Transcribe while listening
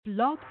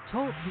Blog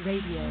Talk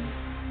Radio.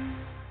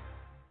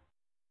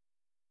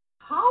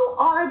 How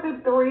are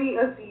the three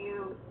of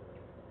you,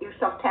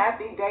 yourself, Taffe,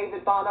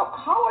 David, Bono,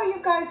 how are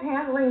you guys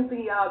handling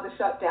the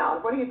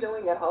shutdown? What are you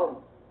doing at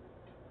home?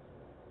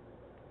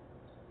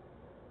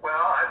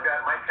 Well, I've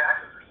got my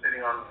taxes are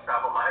sitting on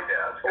top of my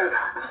desk.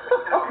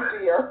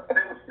 Dear.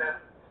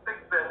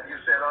 Things that you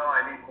said,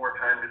 I need more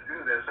time to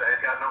do this.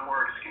 I've got no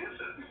more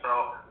excuses.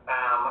 So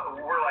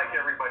we're like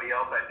everybody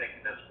else, I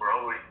think, in this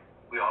world.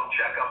 We all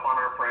check up on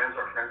our friends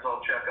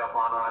all check up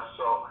on us.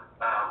 So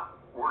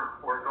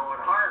we're going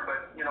hard,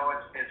 but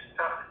it's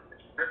tough.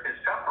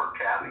 It's tough for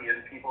Taffe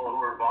and people who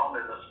are involved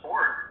in the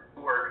sport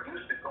who are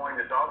used to going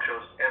to dog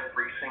shows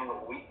every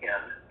single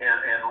weekend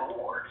and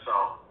more.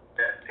 So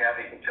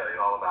Taffe can tell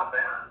you all about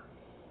that.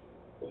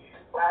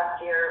 Last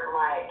year,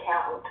 my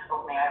accountant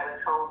told me I was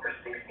home for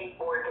 64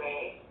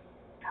 days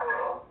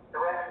total. The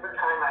rest of the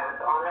time I was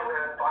on the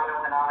road,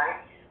 Bono and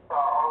I saw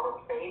all the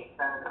states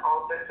and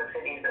all sorts of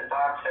cities at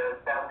dog shows.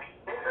 So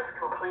this is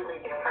completely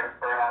different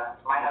for us.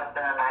 My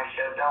husband and I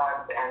show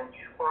dogs, and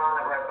we're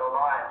on the road a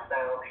lot. So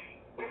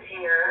this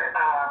year,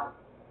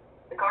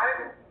 the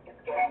garden is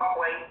getting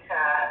quite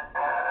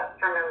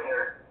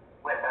familiar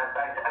with us.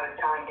 I was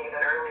telling David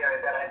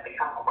earlier that I've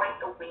become quite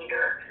the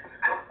weeder.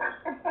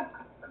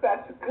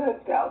 That's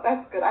good, though.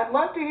 That's good. I'd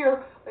love to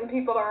hear when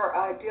people are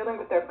dealing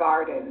with their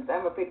gardens.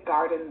 I'm a big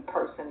garden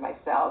person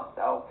myself,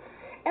 so.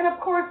 And, of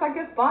course, I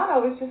guess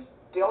Bono is just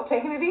still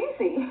taking it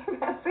easy.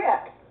 That's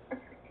it.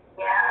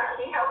 Yeah,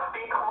 he helps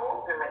dig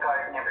holes in the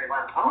garden every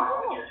once in a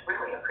while, which is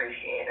really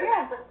appreciated.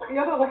 Yeah,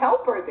 you're a little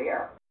helper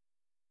there.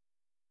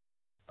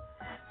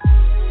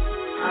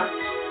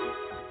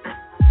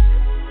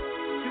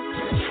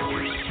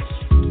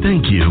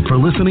 Thank you for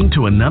listening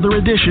to another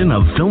edition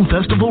of Film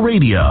Festival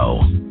Radio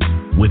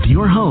with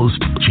your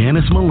host,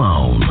 Janice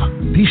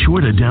Malone. Be sure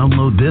to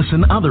download this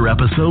and other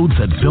episodes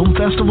at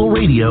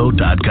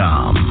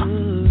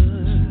filmfestivalradio.com.